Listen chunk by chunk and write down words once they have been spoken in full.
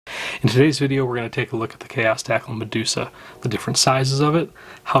In today's video we're going to take a look at the Chaos Tackle Medussa, the different sizes of it,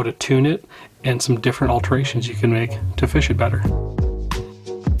 how to tune it, and some different alterations you can make to fish it better.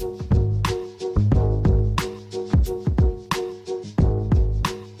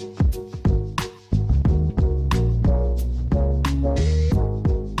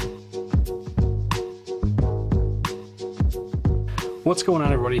 What's going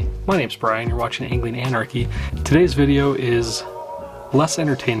on, everybody? My name's Brian, you're watching Angling Anarchy. Today's video is less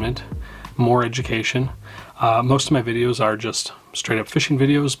entertainment, more education. Most of my videos are just straight up fishing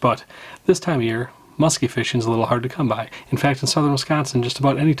videos, but this time of year, musky fishing is a little hard to come by. In fact, in southern Wisconsin, just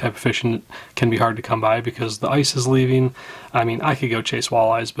about any type of fishing can be hard to come by because the ice is leaving. I mean, I could go chase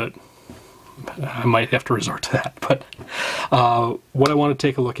walleyes, but I might have to resort to that. But what I want to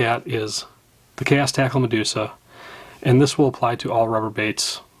take a look at is the Chaos Tackle Medussa. And this will apply to all rubber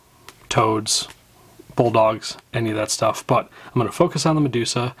baits, toads, bulldogs, any of that stuff. But I'm going to focus on the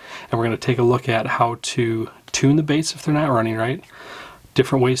Medussa, and we're going to take a look at how to tune the baits if they're not running right,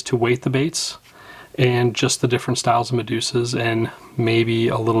 different ways to weight the baits, and just the different styles of Medussas, and maybe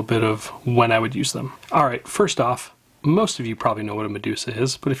a little bit of when I would use them. Alright, first off, most of you probably know what a Medussa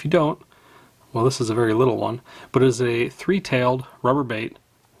is, but if you don't, well, this is a very little one, but it is a three-tailed rubber bait,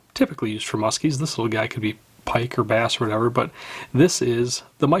 typically used for muskies. This little guy could be pike or bass or whatever, but this is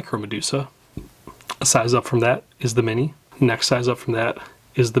the micro Medussa. A size up from that is the mini. Next size up from that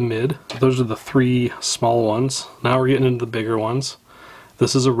is the mid. Those are the three small ones. Now we're getting into the bigger ones.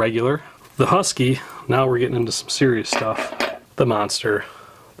 This is a regular. The husky, now we're getting into some serious stuff. The monster,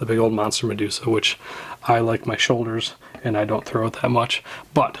 the big old monster Medussa, which I like my shoulders and I don't throw it that much.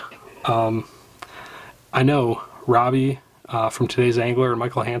 But I know Robbie from Today's Angler and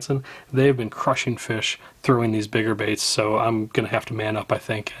Michael Hansen, they've been crushing fish throwing these bigger baits, so I'm going to have to man up, I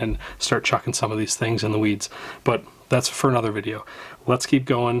think, and start chucking some of these things in the weeds. But that's for another video. Let's keep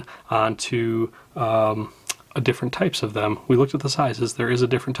going on to different types of them. We looked at the sizes. There is a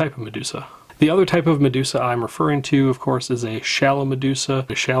different type of Medussa. The other type of Medussa I'm referring to, of course, is a shallow Medussa.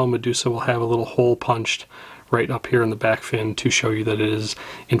 A shallow Medussa will have a little hole punched right up here in the back fin to show you that it is,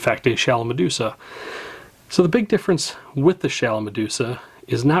 in fact, a shallow Medussa. So the big difference with the shallow Medussa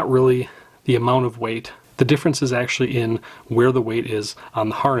is not really the amount of weight. The difference is actually in where the weight is on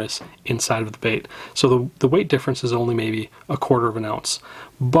the harness inside of the bait. So the weight difference is only maybe 1/4 of an ounce,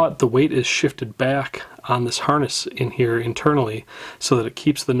 but the weight is shifted back on this harness in here internally so that it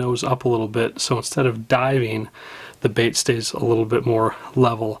keeps the nose up a little bit. So instead of diving, the bait stays a little bit more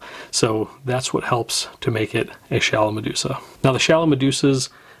level. So that's what helps to make it a shallow Medussa. Now the shallow Medussas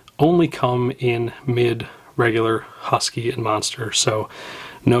only come in mid, regular, husky, and monster. So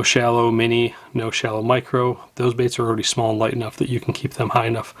no shallow mini, no shallow micro. Those baits are already small and light enough that you can keep them high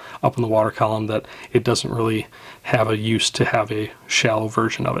enough up in the water column that it doesn't really have a use to have a shallow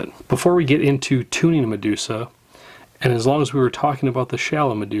version of it. Before we get into tuning a Medussa, and as long as we were talking about the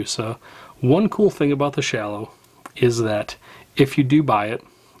shallow Medussa, one cool thing about the shallow is that if you do buy it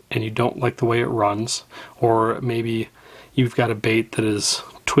and you don't like the way it runs, or maybe you've got a bait that is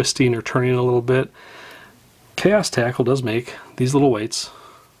twisting or turning a little bit, Chaos Tackle does make these little weights.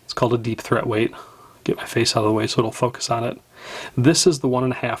 It's called a deep threat weight. Get my face out of the way so it'll focus on it. This is the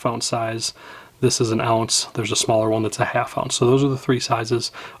 1.5 ounce size. This is 1 ounce. There's a smaller one that's a 1/2 ounce. So those are the three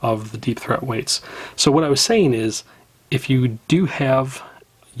sizes of the deep threat weights. So what I was saying is, if you do have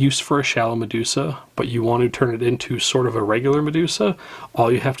use for a shallow Medussa, but you want to turn it into sort of a regular Medussa,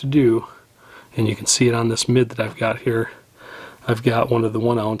 all you have to do, and you can see it on this mid that I've got here, I've got one of the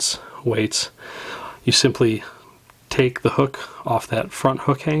 1 ounce weights. You simply take the hook off that front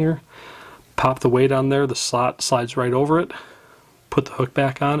hook hanger, pop the weight on there, the slot slides right over it, put the hook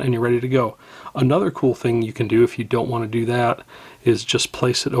back on, and you're ready to go. Another cool thing you can do if you don't want to do that is just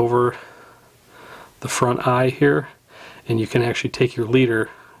place it over the front eye here, and you can actually take your leader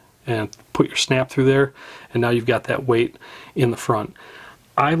and put your snap through there, and now you've got that weight in the front.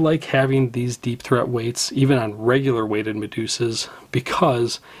 I like having these deep threat weights even on regular weighted Medussas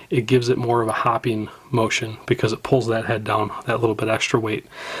because it gives it more of a hopping motion, because it pulls that head down that little bit extra weight.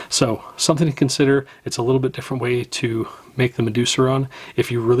 So something to consider. It's a little bit different way to make the Medussa run.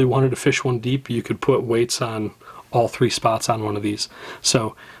 If you really wanted to fish one deep, you could put weights on all three spots on one of these.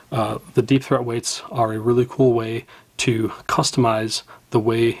 So the deep threat weights are a really cool way to customize the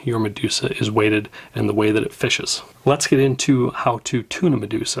way your Medussa is weighted and the way that it fishes. Let's get into how to tune a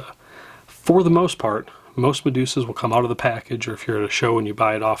Medussa. For the most part, most Medussas will come out of the package, or if you're at a show and you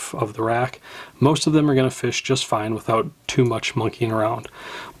buy it off of the rack, most of them are going to fish just fine without too much monkeying around.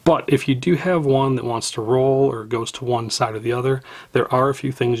 But if you do have one that wants to roll or goes to one side or the other, there are a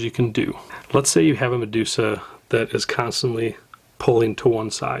few things you can do. Let's say you have a Medussa that is constantly pulling to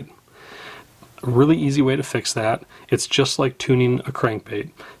one side. A really easy way to fix that, it's just like tuning a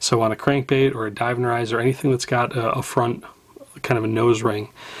crankbait. So on a crankbait or a diving rise or anything that's got a front, kind of a nose ring,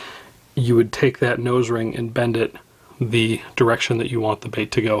 you would take that nose ring and bend it the direction that you want the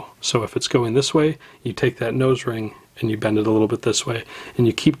bait to go. So if it's going this way, you take that nose ring and you bend it a little bit this way, and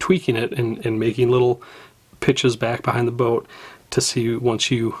you keep tweaking it and making little pitches back behind the boat to see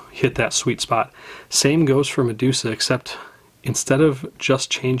once you hit that sweet spot. Same goes for Medussa, except instead of just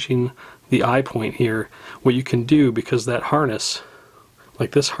changing the eye point here, what you can do, because that harness,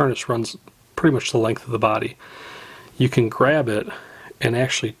 like this harness runs pretty much the length of the body, you can grab it and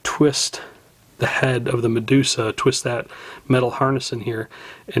actually twist the head of the Medussa, twist that metal harness in here,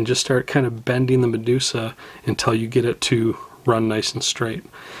 and just start kind of bending the Medussa until you get it to run nice and straight.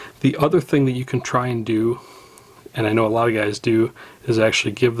 The other thing that you can try and do, and I know a lot of guys do, is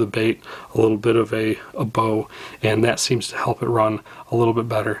actually give the bait a little bit of a bow, and that seems to help it run a little bit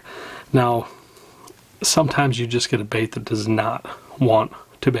better. Now, sometimes you just get a bait that does not want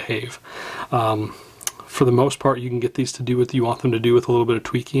to behave. For the most part, you can get these to do what you want them to do with a little bit of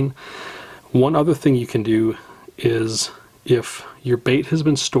tweaking. One other thing you can do is, if your bait has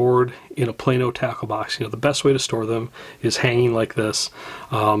been stored in a Plano tackle box, the best way to store them is hanging like this.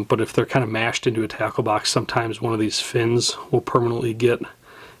 But if they're kind of mashed into a tackle box, sometimes one of these fins will permanently get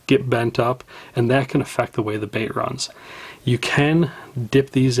bent up, and that can affect the way the bait runs. You can dip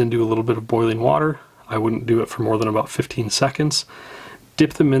these into a little bit of boiling water. I wouldn't do it for more than about 15 seconds.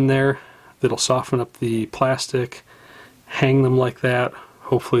 Dip them in there. That'll soften up the plastic. Hang them like that.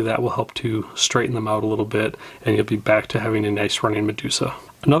 Hopefully that will help to straighten them out a little bit, and you'll be back to having a nice running Medussa.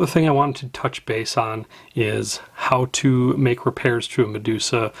 Another thing I wanted to touch base on is how to make repairs to a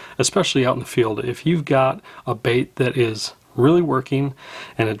Medussa, especially out in the field. If you've got a bait that is really working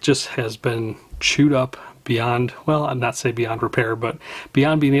and it just has been chewed up beyond, well, I'd not say beyond repair, but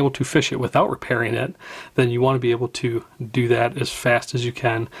beyond being able to fish it without repairing it, then you want to be able to do that as fast as you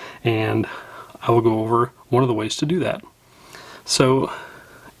can, and I will go over one of the ways to do that. So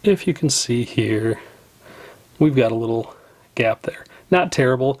if you can see here, we've got a little gap there. Not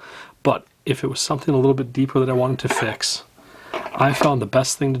terrible, but if it was something a little bit deeper that I wanted to fix, I found the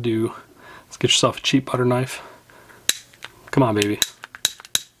best thing to do is get yourself a cheap butter knife. Come on, baby.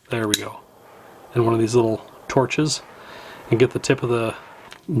 There we go. And one of these little torches, and get the tip of the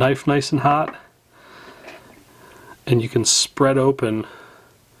knife nice and hot, and you can spread open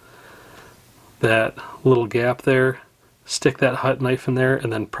that little gap there. Stick that hot knife in there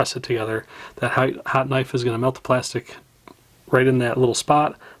and then press it together. That hot knife is going to melt the plastic right in that little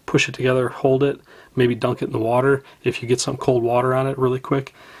spot. Push it together, hold it, maybe dunk it in the water. If you get some cold water on it really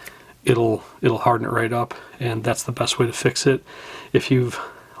quick, it'll harden it right up, and that's the best way to fix it. If you've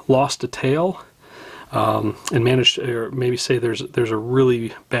lost a tail and managed, or maybe say there's a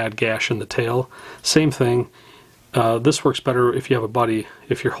really bad gash in the tail, same thing. This works better if you have a buddy.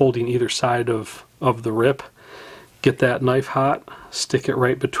 If you're holding either side of the rip, get that knife hot, stick it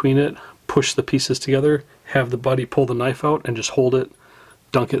right between it, push the pieces together, have the buddy pull the knife out and just hold it,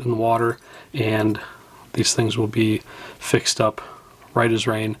 dunk it in the water, and these things will be fixed up right as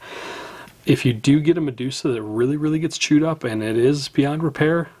rain. If you do get a Medussa that really gets chewed up and it is beyond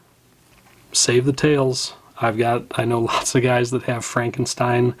repair, save the tails. I know lots of guys that have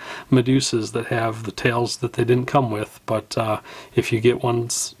Frankenstein Medussas that have the tails that they didn't come with, but if you get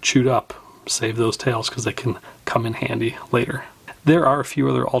ones chewed up, save those tails because they can come in handy later. There are a few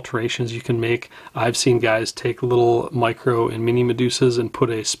other alterations you can make. I've seen guys take little micro and mini Medussas and put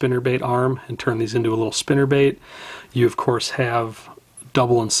a spinnerbait arm and turn these into a little spinnerbait. You of course have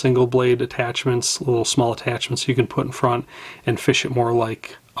double and single blade attachments, little small attachments you can put in front and fish it more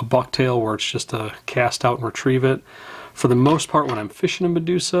like a bucktail, where it's just a cast out and retrieve it. For the most part, when I'm fishing a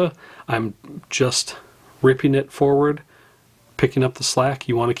Medussa, I'm just ripping it forward, picking up the slack.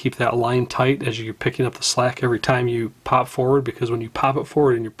 You want to keep that line tight as you're picking up the slack every time you pop forward, because when you pop it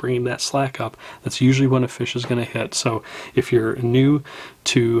forward and you're bringing that slack up, that's usually when a fish is going to hit. So if you're new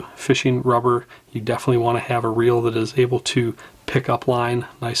to fishing rubber, you definitely want to have a reel that is able to pick up line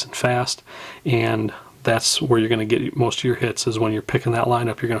nice and fast, and that's where you're going to get most of your hits, is when you're picking that line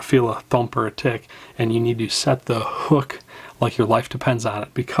up. You're going to feel a thump or a tick, and you need to set the hook like your life depends on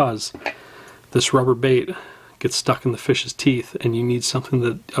it, because this rubber bait gets stuck in the fish's teeth, and you need something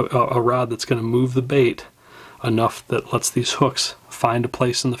that a rod that's going to move the bait enough that lets these hooks find a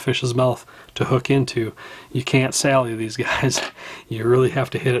place in the fish's mouth to hook into. You can't sally these guys. You really have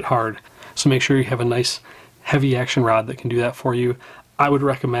to hit it hard. So make sure you have a nice heavy action rod that can do that for you. I would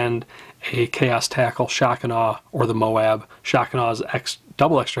recommend a Chaos Tackle Shock and Awe or the Moab. Shock and Awe is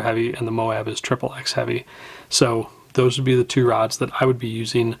double extra heavy, and the Moab is triple X heavy. So those would be the two rods that I would be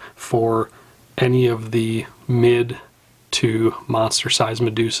using for any of the mid to monster size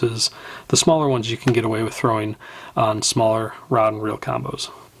Medusas. The smaller ones you can get away with throwing on smaller rod and reel combos.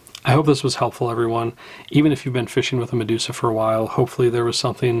 I hope this was helpful, everyone. Even if you've been fishing with a Medussa for a while, hopefully there was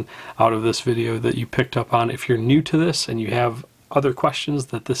something out of this video that you picked up on. If you're new to this and you have other questions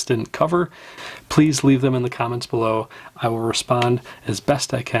that this didn't cover, please leave them in the comments below. I will respond as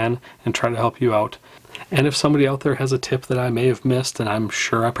best I can and try to help you out. And if somebody out there has a tip that I may have missed, and I'm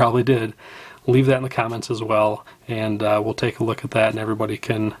sure I probably did, leave that in the comments as well, and we'll take a look at that, and everybody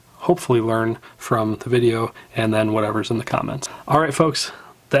can hopefully learn from the video and then whatever's in the comments. Alright folks,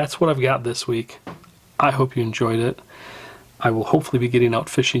 that's what I've got this week. I hope you enjoyed it. I will hopefully be getting out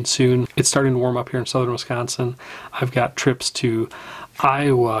fishing soon. It's starting to warm up here in southern Wisconsin. I've got trips to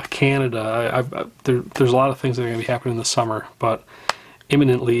Iowa, Canada. There's a lot of things that are going to be happening this summer, but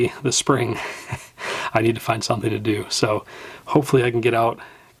imminently this spring I need to find something to do. So hopefully I can get out,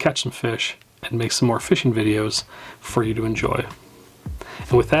 catch some fish, and make some more fishing videos for you to enjoy.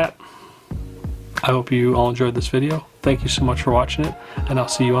 And with that, I hope you all enjoyed this video. Thank you so much for watching it, and I'll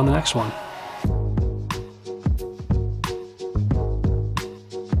see you on the next one.